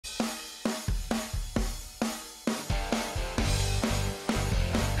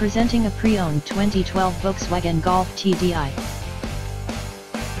Presenting a pre-owned 2012 Volkswagen Golf TDI.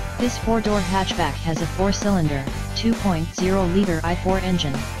 This four-door hatchback has a four-cylinder, 2.0-liter i4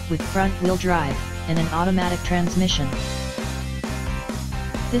 engine, with front-wheel drive, and an automatic transmission.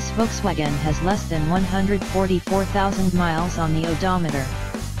 This Volkswagen has less than 144,000 miles on the odometer.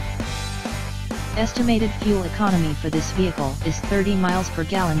 Estimated fuel economy for this vehicle is 30 miles per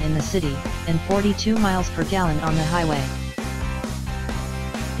gallon in the city, and 42 miles per gallon on the highway.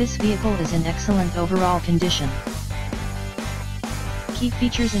 This vehicle is in excellent overall condition. Key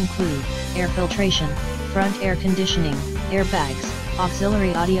features include air filtration, front air conditioning, airbags,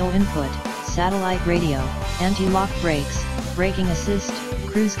 auxiliary audio input, satellite radio, anti-lock brakes, braking assist,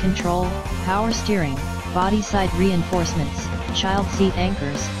 cruise control, power steering, body side reinforcements, child seat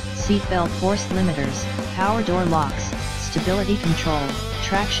anchors, seat belt force limiters, power door locks, stability control,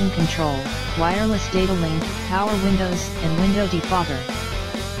 traction control, wireless data link, power windows and window defogger.